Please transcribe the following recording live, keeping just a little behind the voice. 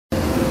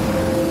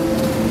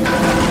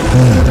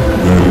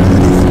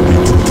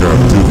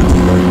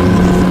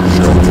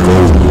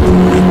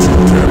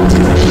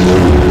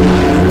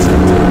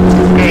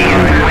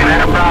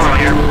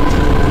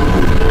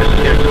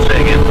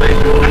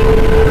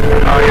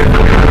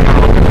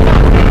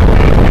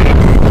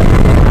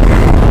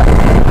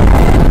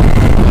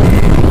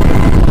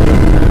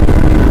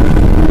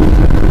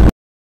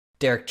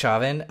Derek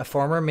Chauvin, a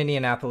former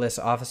Minneapolis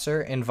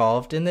officer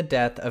involved in the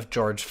death of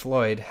George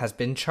Floyd, has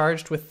been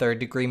charged with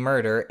third-degree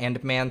murder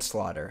and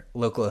manslaughter,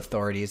 local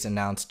authorities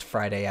announced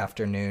Friday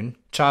afternoon.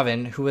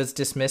 Chauvin, who was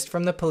dismissed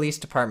from the police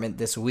department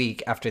this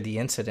week after the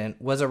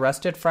incident, was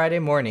arrested Friday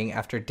morning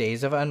after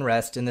days of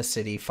unrest in the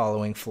city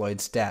following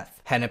Floyd's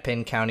death.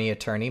 Hennepin County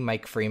Attorney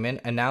Mike Freeman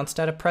announced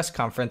at a press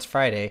conference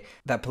Friday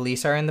that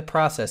police are in the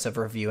process of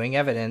reviewing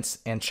evidence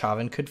and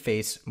Chauvin could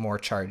face more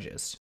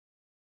charges.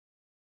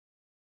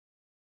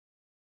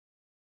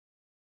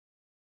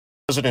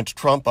 President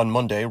Trump on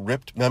Monday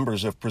ripped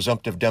members of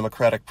presumptive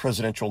Democratic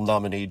presidential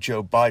nominee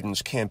Joe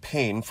Biden's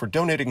campaign for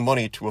donating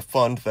money to a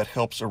fund that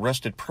helps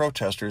arrested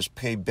protesters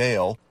pay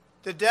bail.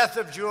 The death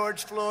of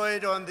George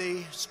Floyd on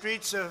the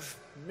streets of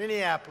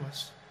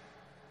Minneapolis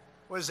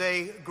was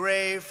a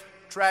grave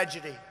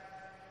tragedy.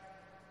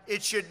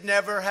 It should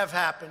never have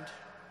happened.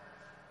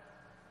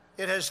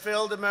 It has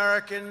filled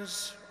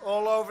Americans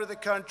all over the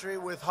country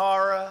with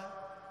horror,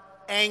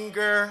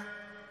 anger,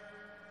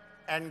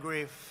 and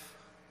grief.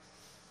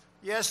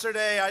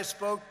 Yesterday, I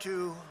spoke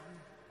to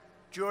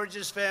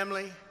George's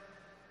family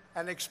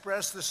and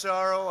expressed the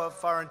sorrow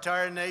of our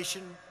entire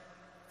nation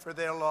for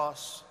their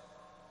loss.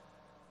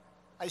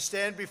 I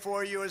stand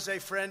before you as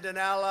a friend and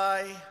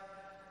ally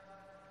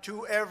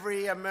to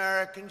every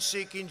American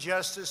seeking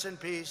justice and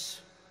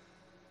peace,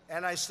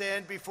 and I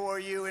stand before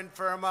you in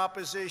firm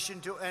opposition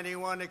to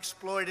anyone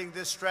exploiting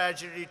this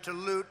tragedy to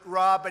loot,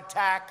 rob,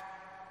 attack,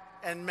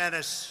 and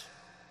menace.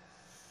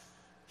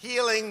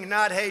 Healing,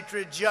 not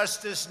hatred,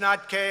 justice,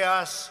 not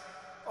chaos,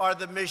 are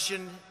the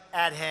mission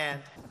at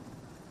hand.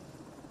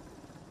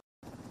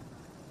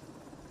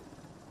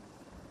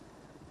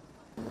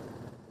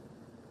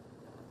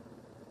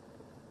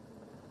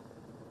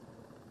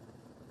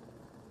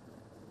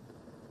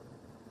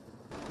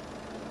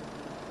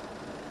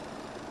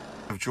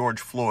 Of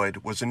George Floyd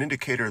was an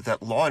indicator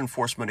that law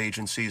enforcement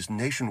agencies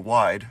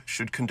nationwide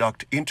should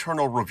conduct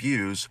internal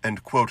reviews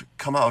and, quote,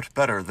 come out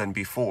better than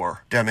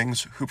before.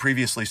 Demings, who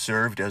previously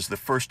served as the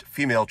first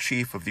female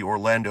chief of the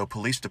Orlando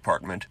Police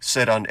Department,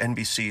 said on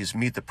NBC's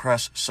Meet the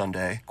Press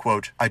Sunday,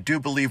 quote, I do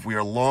believe we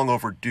are long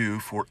overdue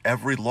for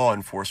every law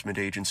enforcement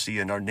agency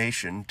in our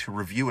nation to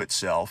review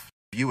itself,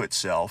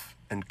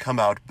 and come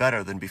out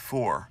better than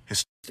before.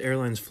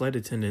 Airlines flight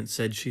attendant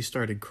said she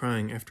started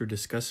crying after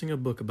discussing a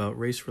book about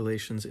race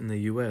relations in the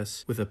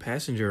U.S. with a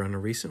passenger on a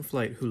recent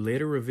flight who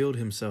later revealed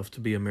himself to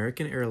be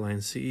American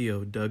Airlines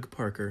CEO Doug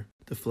Parker.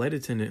 The flight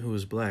attendant, who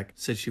was black,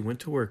 said she went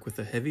to work with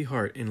a heavy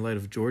heart in light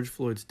of George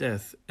Floyd's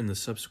death and the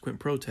subsequent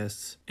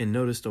protests, and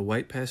noticed a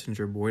white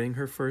passenger boarding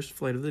her first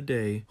flight of the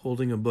day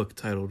holding a book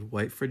titled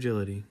White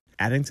Fragility.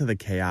 Adding to the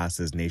chaos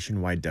as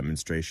nationwide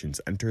demonstrations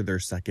enter their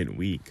second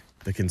week.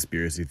 The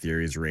conspiracy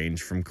theories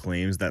range from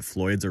claims that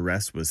Floyd's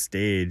arrest was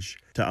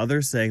staged to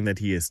others saying that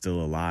he is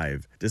still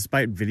alive,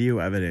 despite video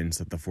evidence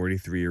that the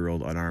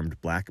 43-year-old unarmed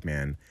black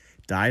man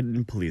died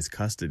in police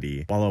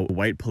custody while a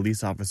white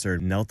police officer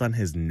knelt on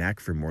his neck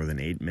for more than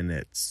 8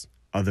 minutes.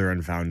 Other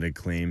unfounded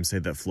claims say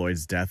that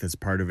Floyd's death is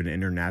part of an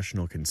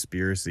international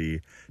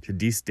conspiracy to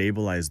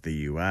destabilize the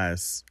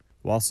U.S.,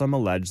 while some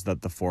allege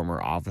that the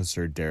former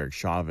officer Derek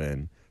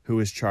Chauvin, who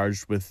is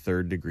charged with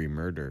third-degree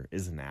murder,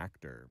 is an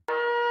actor.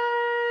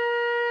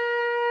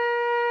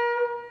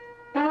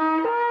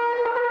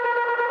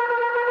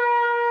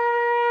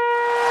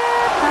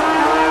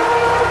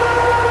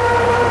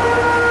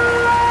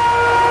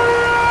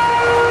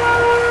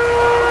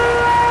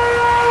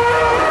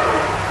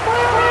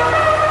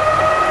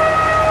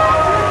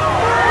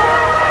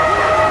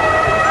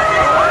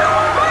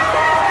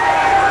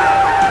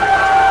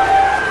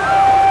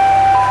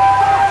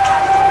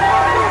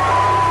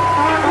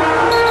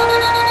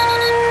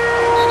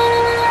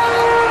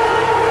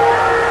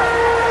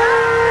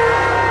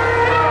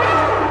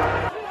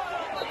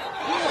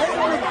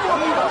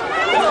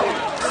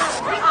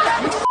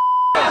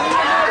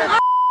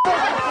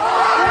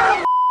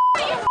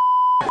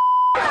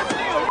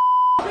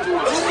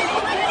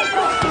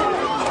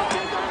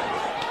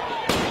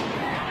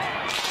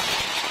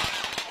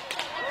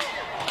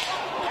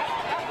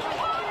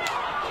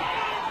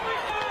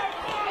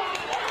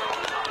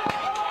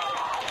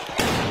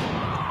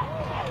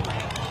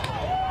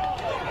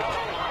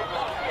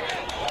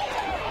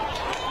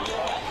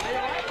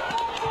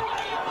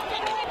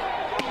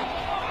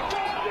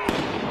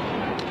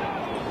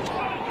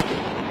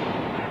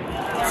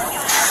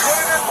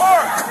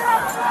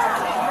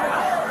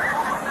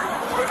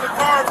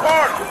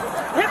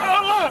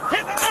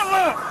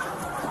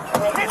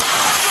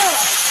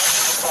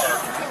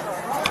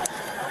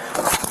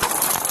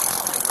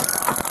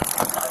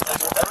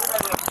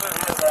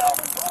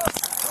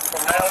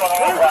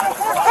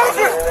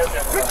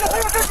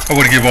 I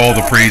want to give all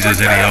the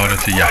praises and the honor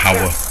to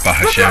Yahweh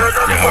Bahashem,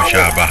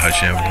 Yahushua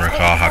Bahashem,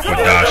 Rekha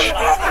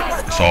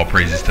HaKodash. It's all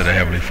praises to the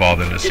Heavenly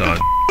Father and the Son,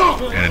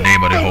 in the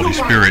name of the Holy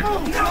Spirit.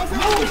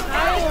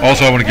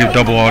 Also, I want to give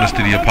double honors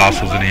to the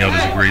apostles and the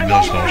elders of Great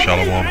Millstone.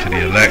 Shalom to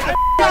the elect,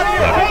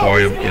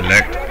 Labachorium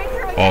elect.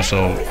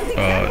 Also,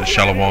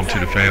 shalom to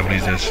the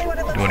families that's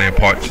doing their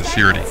part in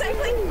sincerity.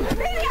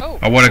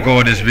 I want to go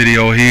in this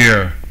video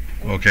here,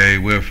 okay,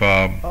 with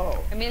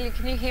Amelia,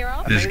 can you hear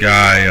us? this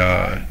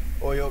guy,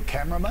 or your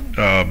cameraman?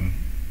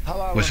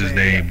 what's his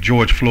name?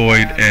 George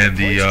Floyd and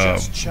the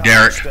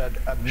Derek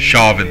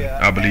Chauvin,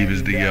 I believe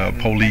is the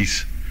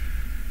police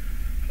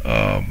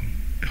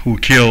who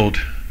killed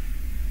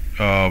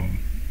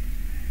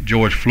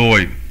George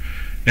Floyd.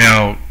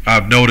 Now,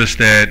 I've noticed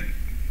that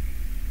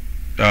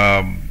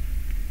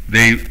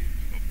they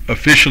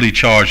officially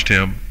charged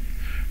him.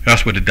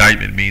 That's what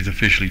indictment means,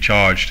 officially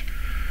charged.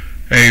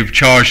 They've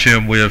charged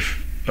him with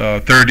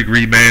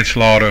third-degree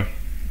manslaughter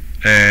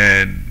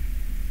and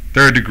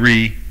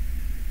third-degree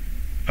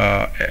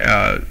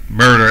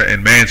murder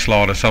and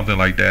manslaughter, something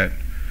like that.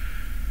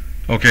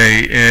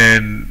 Okay,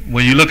 and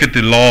when you look at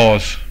the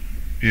laws,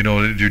 you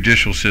know, the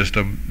judicial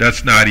system,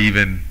 that's not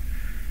even,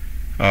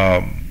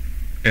 and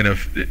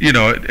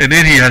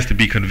then he has to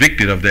be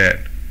convicted of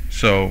that.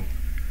 So,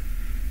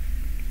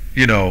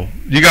 you know,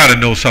 you got to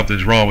know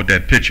something's wrong with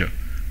that picture.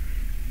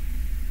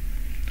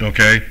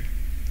 Okay,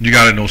 you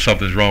got to know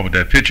something's wrong with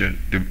that picture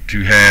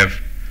to have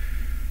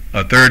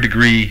a third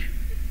degree.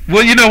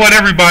 Well, you know what,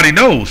 everybody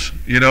knows,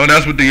 you know, and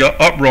that's what the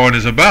uproar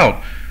is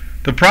about.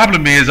 The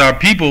problem is our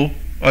people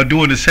are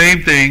doing the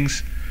same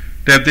things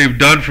that they've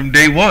done from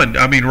day one.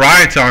 I mean,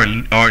 riots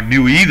aren't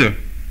new either,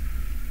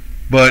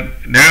 but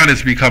now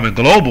it's becoming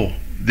global.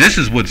 This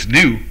is what's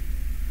new.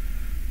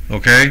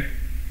 Okay,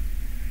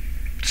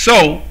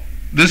 so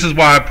this is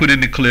why I put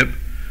in the clip.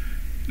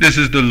 This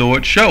is the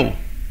Lord's show.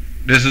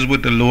 This is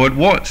what the Lord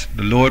wants.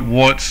 The Lord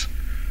wants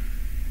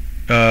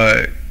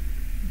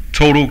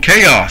total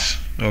chaos.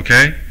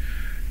 Okay,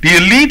 the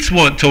elites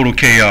want total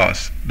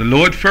chaos. The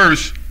Lord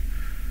first,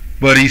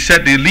 but he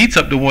set the elites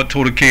up to want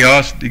total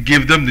chaos to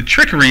give them the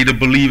trickery to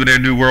believe in their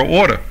new world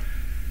order.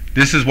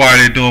 This is why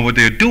they're doing what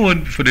they're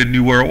doing for the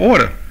new world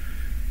order,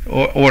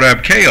 order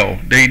of chaos.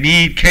 They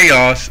need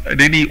chaos.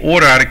 They need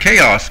order out of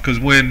chaos, because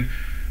when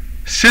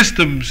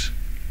systems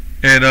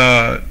and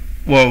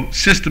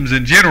systems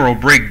in general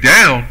break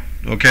down,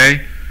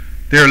 okay,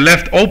 they're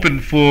left open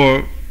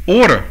for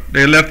order.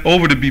 They're left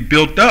over to be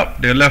built up.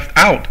 They're left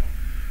out.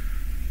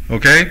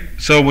 Okay,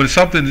 so when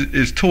something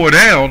is tore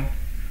down,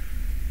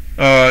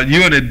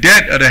 you're in a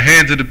debt of the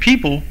hands of the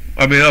people,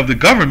 I mean of the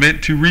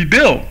government, to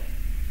rebuild.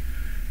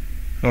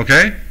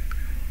 Okay,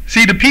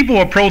 see, the people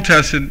are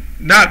protesting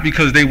not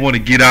because they want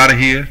to get out of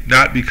here,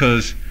 not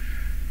because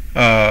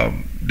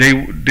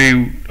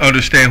they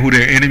understand who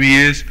their enemy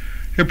is.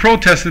 They're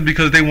protesting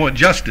because they want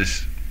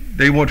justice.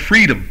 They want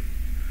freedom.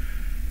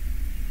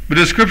 But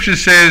the scripture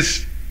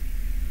says,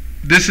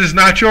 this is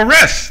not your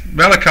rest.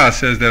 Malachi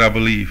says that, I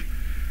believe.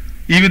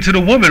 Even to the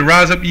woman,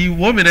 rise up ye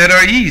women at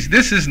our ease.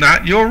 This is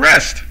not your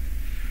rest.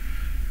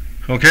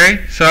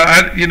 Okay? So,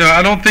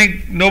 I don't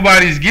think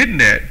nobody's getting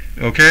that.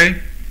 Okay?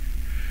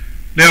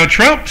 Now,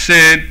 Trump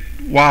said,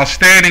 while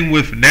standing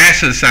with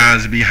NASA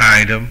signs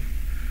behind him,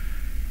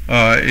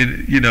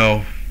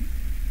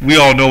 we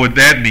all know what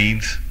that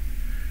means.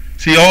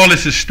 See, all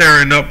this is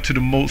stirring up to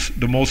the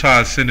Most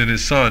High sending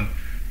his son,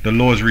 the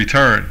Lord's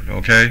return,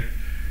 okay?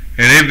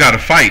 And they've got to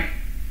fight,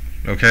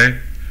 okay?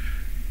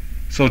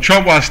 So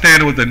Trump, while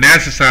standing with the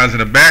NASA signs in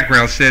the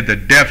background, said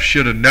that death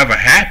should have never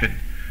happened.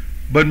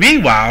 But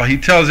meanwhile, he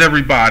tells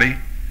everybody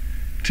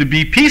to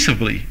be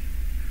peaceably.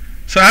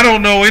 So I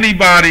don't know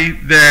anybody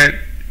that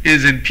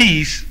is in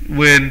peace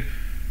when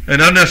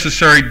an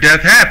unnecessary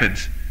death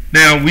happens.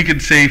 Now, we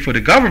can say for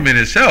the government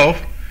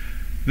itself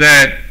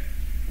that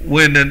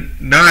when the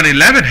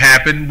 9/11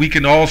 happened, we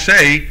can all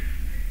say,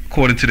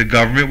 according to the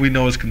government, we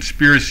know it's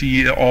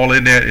conspiracy all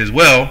in that as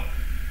well.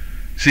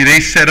 See, they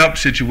set up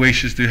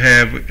situations to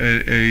have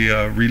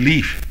a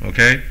relief,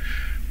 okay?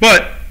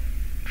 But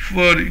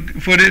for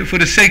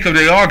the sake of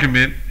the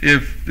argument,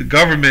 if the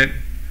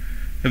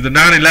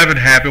 9/11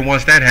 happened,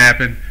 once that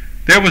happened,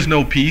 there was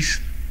no peace.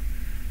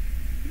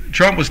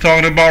 Trump was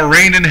talking about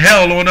raining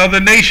hell on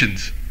other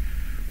nations.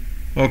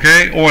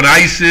 Okay, on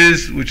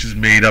ISIS, which is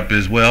made up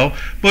as well,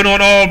 but on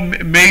all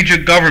major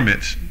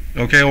governments,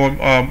 okay,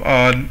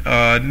 on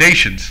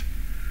nations.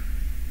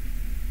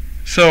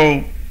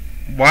 So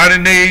why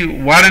didn't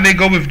they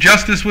go with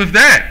justice with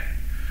that?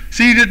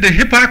 See, the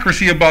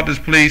hypocrisy about this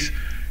place,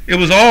 it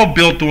was all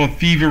built on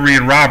thievery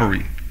and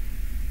robbery.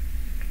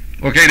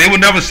 Okay, they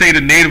would never say the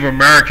Native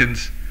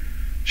Americans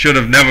should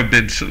have never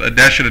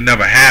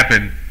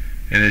happened,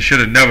 and it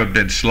should have never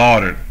been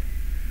slaughtered.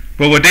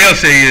 But what they'll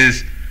say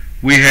is,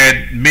 we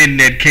had men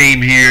that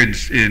came here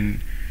and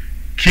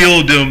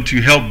killed them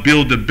to help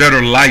build a better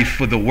life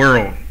for the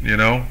world, you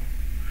know.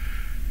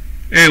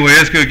 Anyway,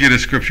 let's go get a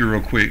scripture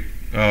real quick.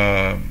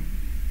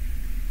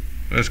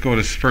 Let's go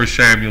to 1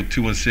 Samuel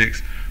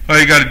 2:6. All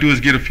you got to do is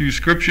get a few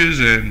scriptures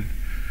and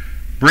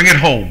bring it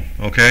home,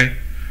 okay?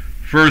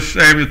 1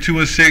 Samuel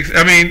 2:6.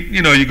 I mean,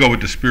 you go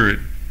with the Spirit.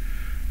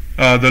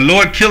 The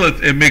Lord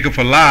killeth and maketh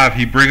alive.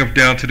 He bringeth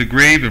down to the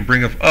grave and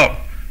bringeth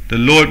up. The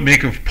Lord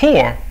maketh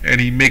poor, and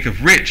he maketh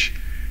rich.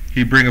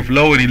 He bringeth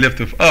low, and he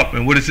lifteth up.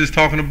 And what is this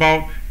talking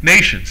about?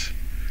 Nations.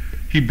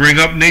 He bring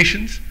up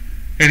nations,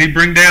 and he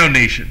bring down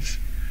nations.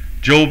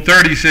 Job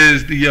 30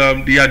 says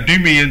the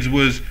Idumeans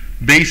was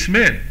base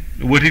men.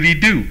 What did he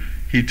do?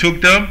 He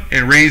took them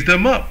and raised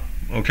them up.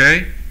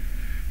 Okay?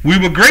 We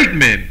were great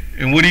men.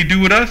 And what did he do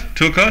with us?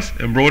 Took us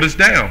and brought us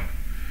down.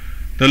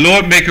 The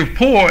Lord maketh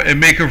poor and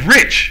maketh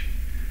rich.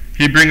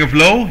 He bringeth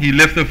low, he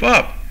lifteth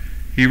up.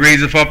 He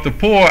raiseth up the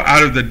poor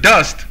out of the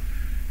dust,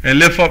 and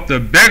lift up the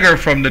beggar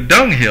from the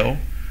dunghill,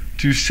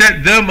 to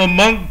set them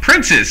among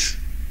princes.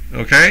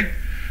 Okay?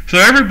 So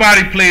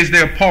everybody plays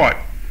their part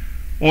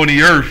on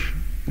the earth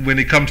when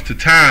it comes to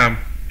time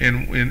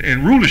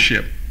and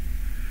rulership.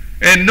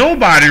 And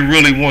nobody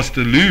really wants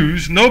to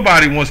lose.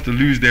 Nobody wants to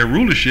lose their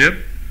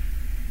rulership.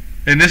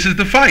 And this is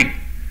the fight.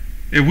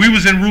 If we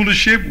was in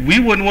rulership, we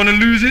wouldn't want to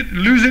lose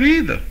it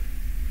either.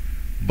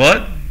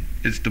 But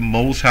it's the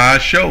Most High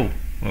show.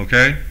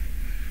 Okay?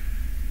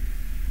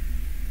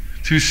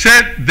 To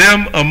set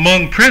them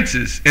among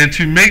princes, and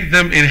to make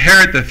them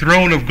inherit the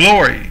throne of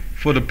glory.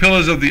 For the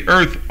pillars of the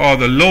earth are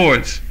the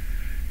Lord's,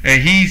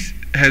 and he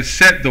has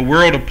set the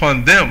world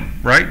upon them,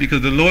 right?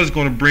 Because the Lord is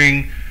going to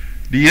bring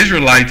the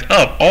Israelites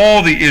up.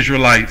 All the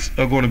Israelites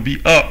are going to be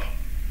up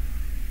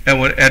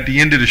at the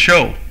end of the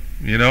show,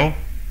 you know?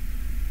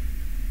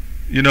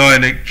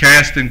 And the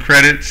casting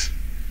credits,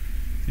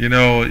 you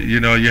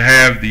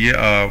have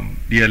the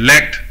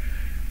elect,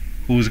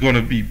 who's going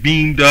to be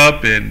beamed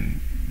up, and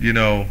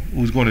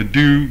who's going to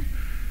do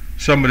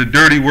some of the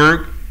dirty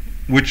work,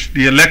 which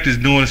the elect is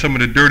doing some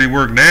of the dirty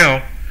work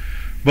now.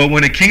 But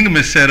when the kingdom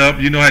is set up,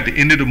 at the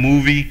end of the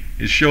movie,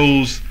 it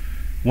shows,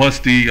 once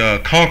the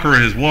conqueror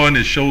has won,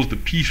 it shows the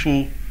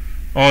peaceful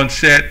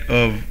onset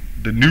of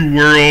the new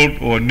world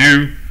or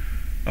new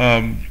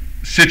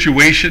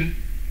situation.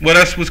 Well,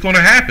 that's what's going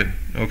to happen,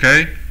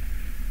 okay?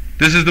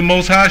 This is the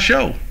Most High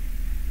show.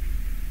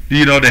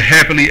 The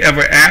happily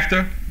ever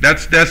after,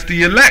 that's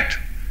the elect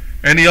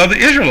and the other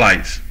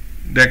Israelites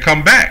that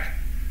come back.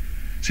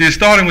 See, it's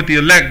starting with the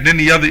elect, then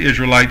the other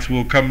Israelites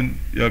will come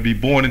and be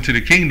born into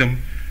the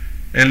kingdom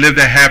and live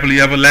that happily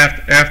ever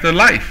after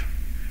life.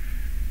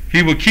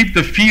 He will keep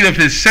the feet of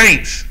his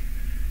saints,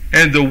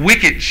 and the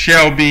wicked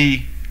shall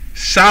be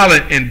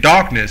silent in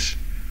darkness,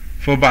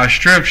 for by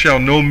strength shall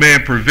no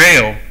man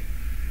prevail.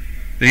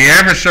 The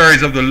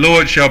adversaries of the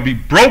Lord shall be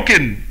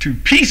broken to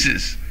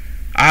pieces.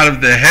 Out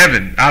of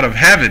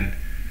heaven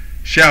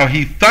shall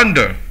he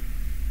thunder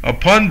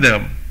upon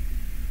them.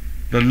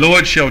 The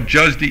Lord shall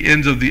judge the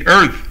ends of the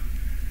earth,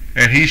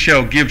 and he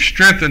shall give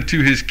strength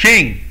unto his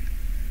king.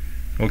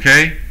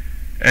 Okay?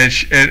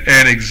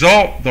 And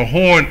exalt the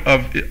horn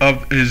of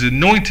his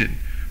anointed,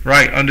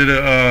 right, under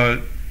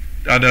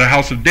the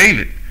house of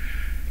David.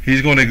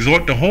 He's going to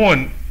exhort the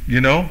horn,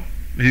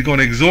 He's going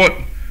to exhort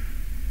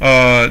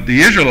the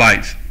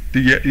Israelites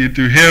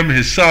through him,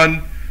 his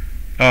son,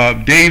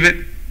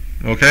 David,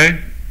 okay,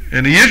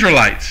 and the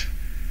Israelites,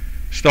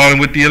 starting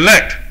with the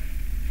elect,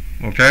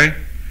 okay.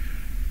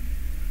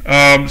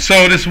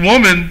 So there's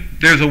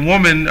a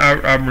woman,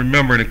 I'm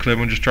remembering the clip,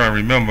 I'm just trying to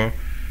remember.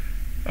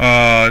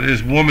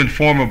 This woman,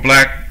 former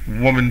black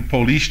woman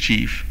police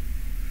chief,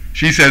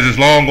 she says it's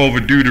long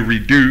overdue to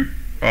review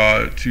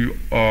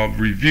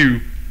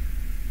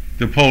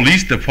the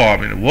police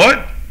department.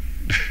 What?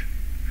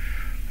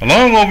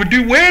 Long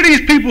overdue? Where are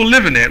these people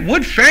living at?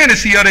 What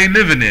fantasy are they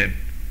living in?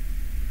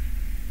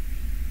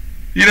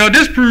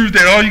 This proves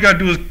that all you got to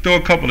do is throw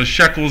a couple of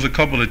shekels, a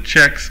couple of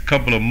checks, a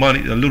couple of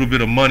money, a little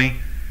bit of money,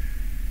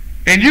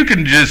 and you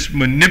can just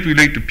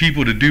manipulate the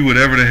people to do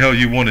whatever the hell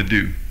you want to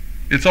do.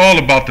 It's all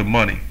about the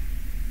money.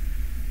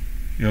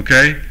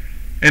 Okay?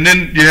 And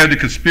then you have the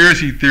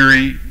conspiracy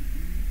theory,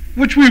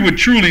 which we would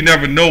truly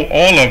never know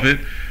all of it,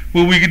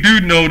 but we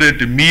do know that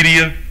the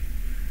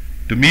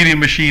media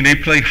machine, they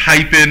play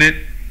hype in it,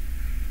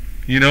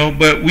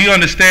 but we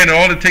understand that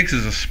all it takes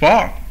is a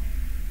spark.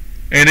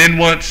 And then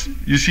once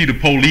you see the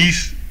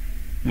police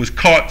was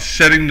caught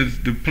setting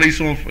the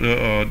place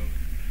on,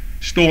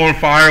 store on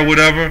fire or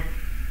whatever,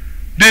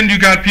 then you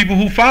got people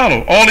who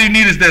follow. All you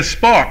need is that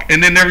spark,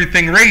 and then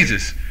everything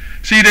raises.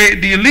 See,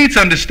 the elites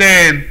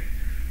understand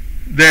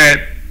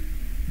that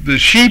the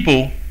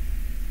sheeple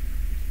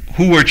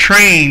who are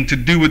trained to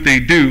do what they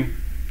do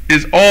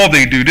is all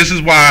they do. This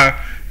is why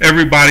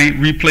everybody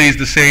replays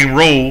the same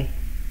role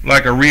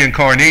like a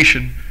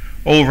reincarnation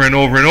over and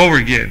over and over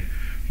again.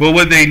 But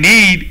what they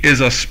need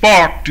is a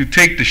spark to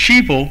take the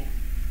sheeple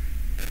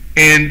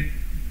and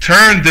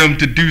turn them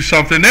to do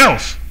something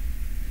else.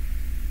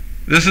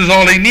 This is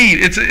all they need.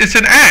 It's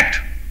an act.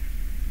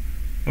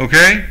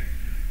 Okay?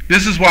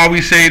 This is why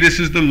we say this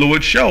is the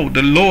Lord's show.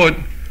 The Lord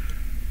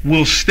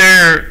will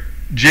stir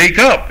Jake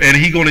up, and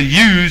he's going to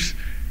use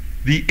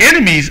the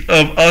enemies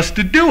of us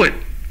to do it.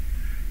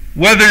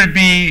 Whether it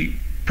be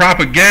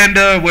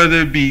propaganda,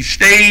 whether it be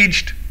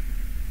staged,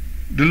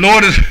 the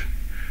Lord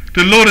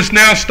is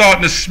now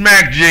starting to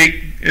smack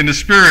Jake in the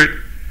spirit,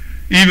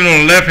 even on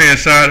the left-hand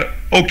side.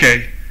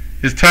 Okay,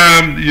 it's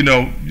time,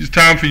 it's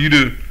time for you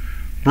to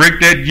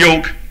break that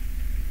yoke,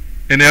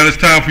 and now it's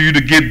time for you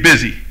to get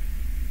busy.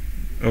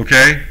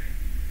 Okay?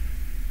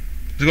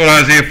 Let's go to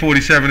Isaiah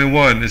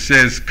 47:1. It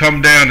says,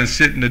 "Come down and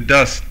sit in the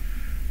dust,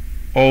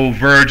 O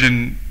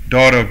virgin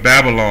daughter of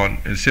Babylon,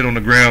 and sit on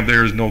the ground,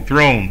 there is no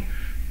throne.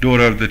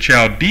 daughter of the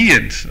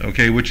Chaldeans,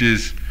 okay, which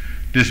is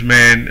this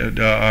man,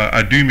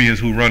 Idumeans,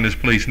 who run this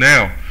place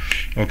now,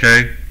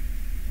 okay.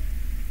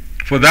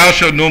 For thou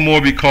shalt no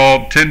more be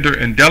called tender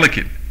and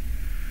delicate.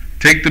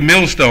 Take the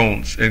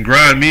millstones and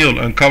grind meal,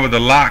 uncover the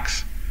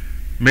locks,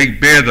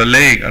 make bare the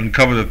leg,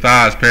 uncover the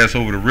thighs, pass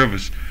over the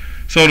rivers.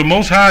 So the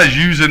Most High is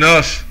using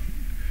us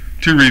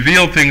to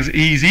reveal things.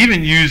 He's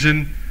even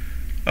using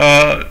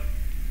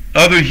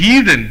other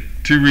heathen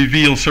to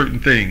reveal certain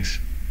things.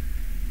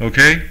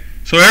 Okay?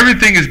 So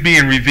everything is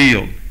being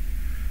revealed.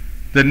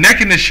 The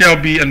nakedness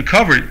shall be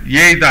uncovered,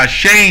 yea, thy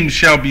shame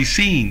shall be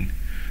seen.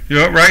 You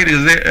know, right?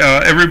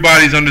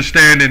 Everybody's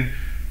understanding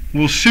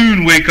will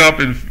soon wake up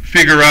and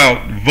figure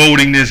out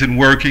voting isn't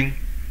working.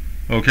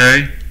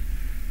 Okay?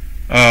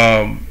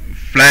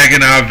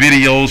 Flagging our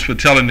videos for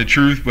telling the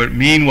truth, but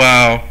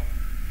meanwhile,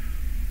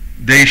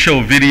 they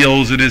show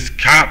videos of this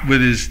cop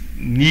with his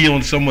knee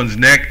on someone's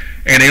neck,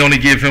 and they only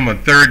give him a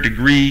 3rd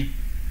degree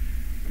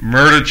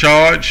murder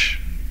charge,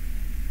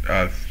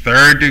 a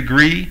 3rd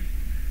degree,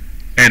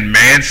 and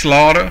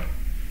manslaughter.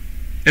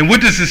 And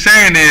what this is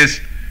saying is,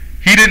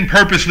 he didn't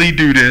purposely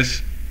do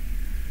this.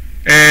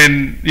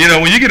 And, you know,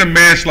 when you get a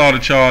manslaughter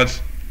charge,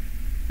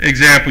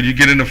 example, you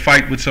get in a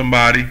fight with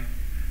somebody,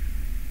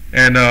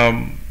 and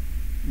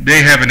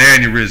they have an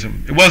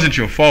aneurysm. It wasn't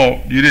your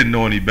fault. You didn't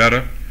know any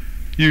better.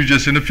 You were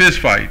just in a fist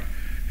fight,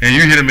 and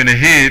you hit them in the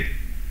head,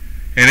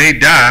 and they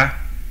die.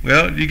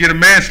 Well, you get a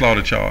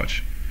manslaughter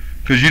charge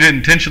because you didn't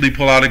intentionally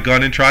pull out a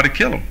gun and try to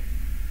kill them.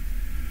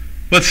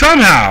 But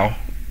somehow,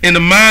 in the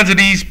minds of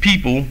these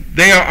people,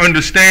 they are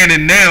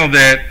understanding now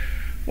that,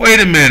 wait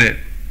a minute,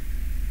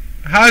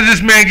 how is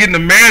this man getting a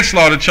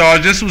manslaughter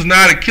charge? This was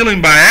not a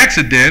killing by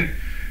accident.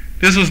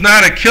 This was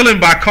not a killing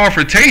by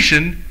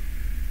confrontation.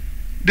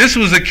 This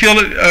was a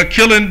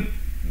killing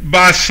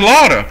by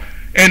slaughter.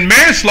 And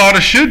manslaughter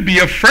should be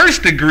a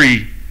 1st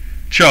degree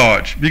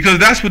charge, because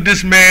that's what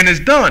this man has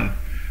done.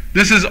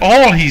 This is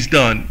all he's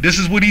done. This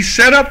is what he's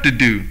set up to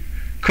do,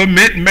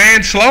 commit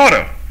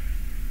manslaughter.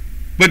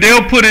 But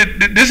they'll put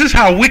it, this is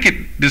how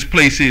wicked this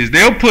place is.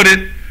 They'll put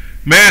it,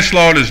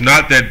 manslaughter is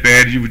not that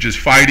bad. You were just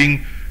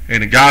fighting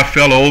and the guy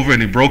fell over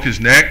and he broke his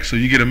neck, so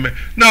you get a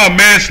no,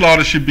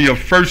 manslaughter should be a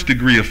 1st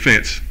degree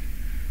offense,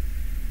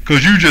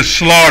 because you just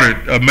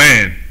slaughtered a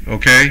man,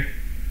 okay,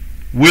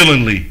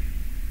 willingly.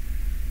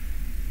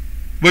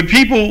 But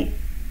people,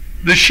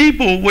 the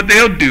sheeple, what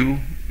they'll do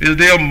is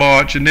they'll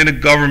march, and then the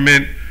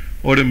government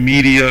or the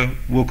media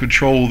will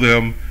control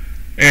them.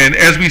 And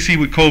as we see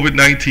with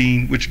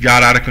COVID-19, which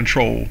got out of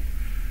control,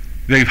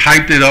 they've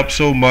hyped it up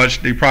so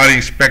much, they probably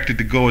expected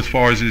to go as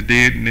far as it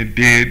did, and it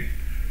did.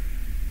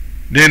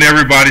 Then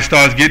everybody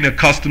starts getting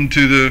accustomed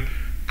to the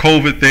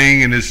COVID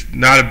thing, and it's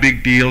not a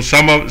big deal.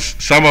 Some of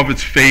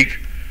it's fake.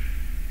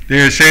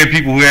 They're saying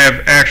people who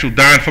have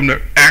dying from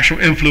the actual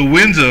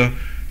influenza,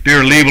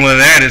 they're labeling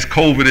that as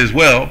COVID as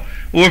well.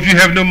 Or if you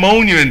have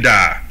pneumonia and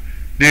die,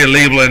 they're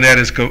labeling that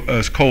as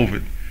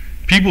COVID.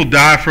 People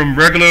die from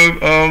regular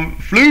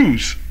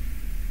flus,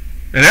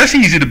 and that's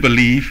easy to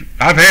believe.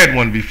 I've had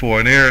one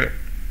before, and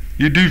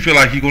you do feel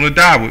like you're going to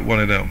die with one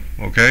of them,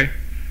 okay?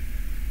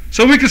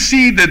 So we can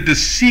see that the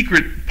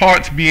secret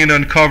parts being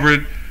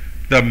uncovered,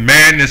 the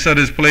madness of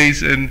this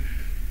place, and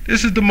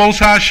this is the Most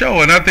High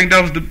show. And I think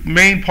that was the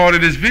main part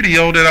of this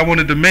video that I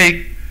wanted to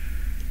make.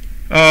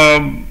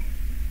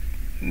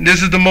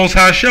 This is the Most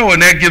High show,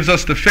 and that gives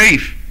us the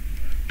faith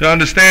to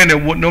understand that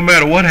no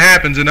matter what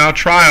happens in our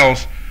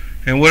trials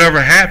and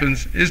whatever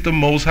happens, it's the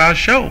Most High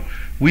show.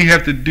 We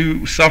have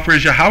to suffer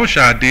as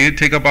Yahushua did,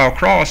 take up our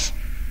cross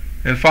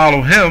and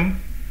follow him,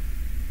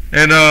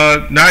 and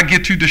not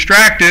get too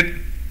distracted,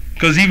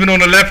 because even on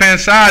the left-hand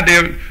side,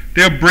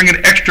 they're bringing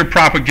extra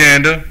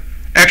propaganda,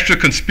 extra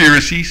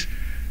conspiracies,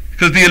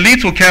 because the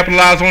elites will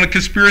capitalize on the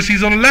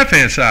conspiracies on the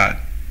left-hand side.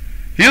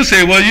 He'll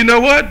say, well, you know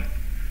what?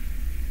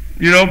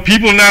 You know,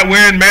 people not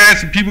wearing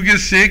masks and people get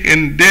sick,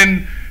 and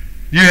then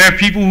you have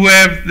people who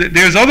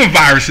there's other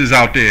viruses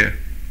out there.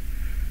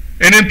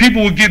 And then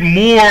people will get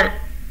more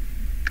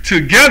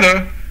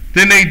together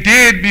than they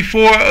did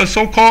before a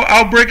so-called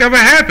outbreak ever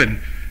happened.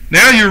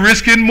 Now you're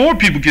risking more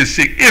people get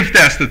sick, if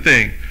that's the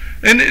thing.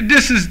 And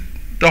this is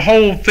the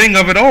whole thing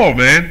of it all,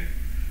 man.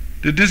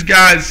 That this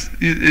guy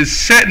is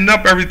setting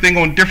up everything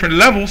on different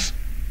levels.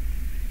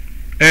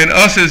 And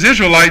us as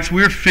Israelites,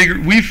 we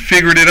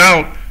figured it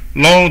out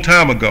long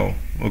time ago,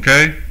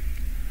 okay?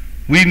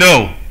 We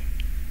know,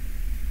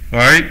 all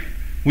right?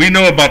 We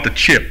know about the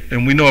chip,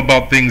 and we know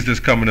about things that's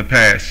coming to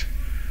pass.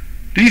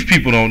 These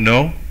people don't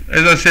know.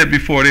 As I said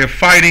before, they're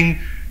fighting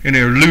and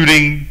they're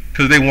looting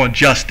because they want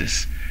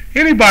justice.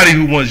 Anybody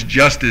who wants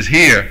justice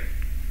here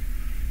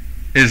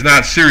is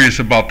not serious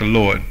about the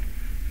Lord.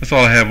 That's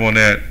all I have on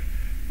that.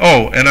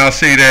 Oh, and I'll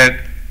say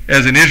that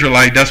as an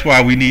Israelite, that's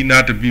why we need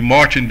not to be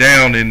marching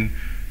down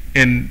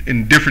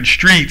in different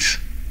streets,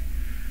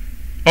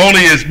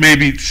 only as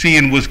maybe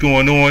seeing what's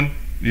going on,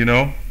 you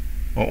know,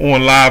 or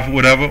on live,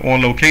 whatever,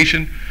 on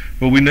location.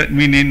 But we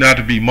need not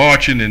to be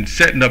marching and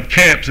setting up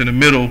camps in the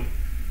middle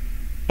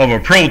of a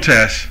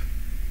protest.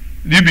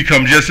 You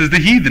become just as the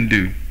heathen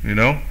do, you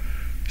know.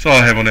 That's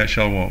all I have on that.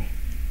 Shalom.